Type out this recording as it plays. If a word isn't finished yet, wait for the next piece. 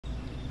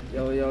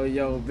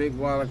Yo, Big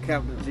Gwalla,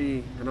 Capital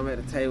G, and I'm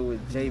at the table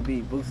with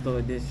JB, Booster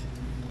Edition.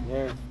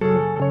 Yeah.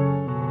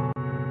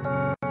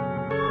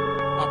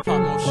 I'll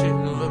pop more shit in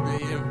a little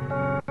bit,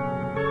 yeah.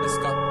 Let's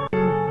go.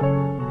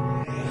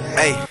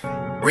 Hey,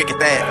 Rick at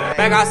that.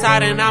 Back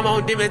outside and I'm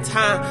on demon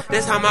time.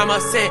 This time I'm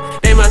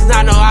upset. They must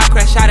not know I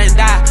crash out and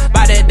die.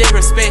 By that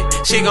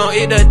disrespect, she gon'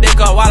 eat the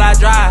dick up while I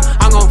drive.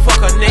 I'm gon' fuck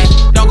her neck.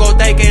 Don't go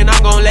thinking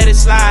I'm gon' let it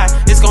slide.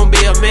 It's gon' be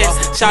a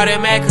mess. Shout it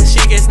mad cause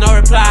she gets no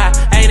reply.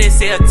 Ain't it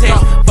see a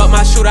text. Fuck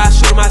my shooter, I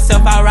shoot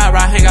myself outright.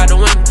 Hang out the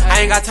window.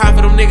 I ain't got time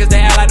for them niggas.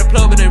 They act like the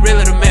plug, but they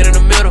really the man in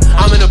the middle.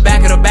 I'm in the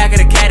back of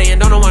the caddy and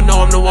don't no one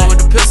know I'm the one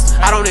with the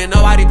pistol. I don't even know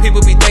why these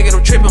people be thinking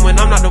I'm tripping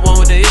when I'm not the one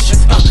with the issue.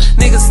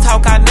 Niggas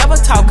talk, I never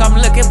talk. I'm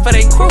looking for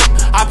they crew.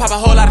 I pop a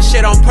whole lot of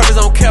shit on purpose,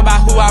 don't care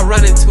about who I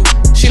run into.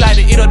 She like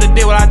to eat up the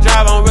dick while I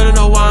drive, I don't really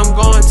know where I'm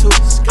going to.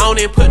 I don't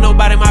even put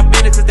nobody in my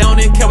business cause they don't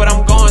even care what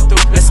I'm going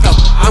through. Let's go.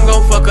 I'm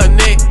gon' fuck a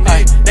nick,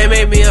 they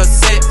made me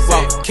upset.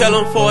 Kill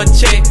him for a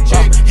check,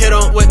 hit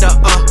him with the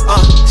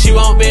She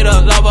won't be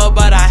the lover,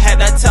 but I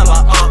had to tell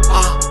her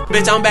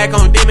Bitch, I'm back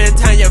on demon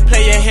time, you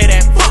play your head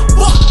at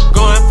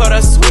Going for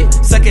the sweet,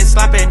 sucking,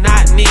 slopping,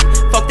 not neat.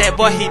 Fuck that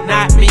boy, he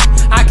not me.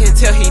 I can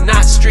tell he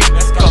not street.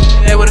 Let's go.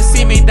 They wanna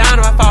see me down,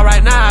 if I fall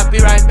right now, I'll be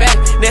right back.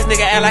 Next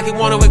nigga act like he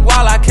wanna with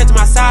Gwalla, I catch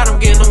my side, I'm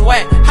getting them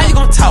whack. How you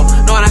gon' talk,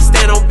 knowing I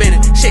stand on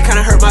business? Shit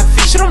kinda hurt my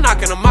feet, shit I'm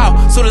knocking them out.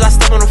 Soon as I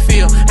step on the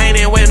field, I ain't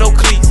even wearing no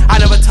cleats. I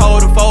never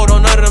told to fold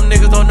on none of them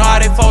niggas, don't know how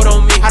they fold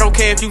on me. I don't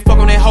care if you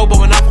fuck on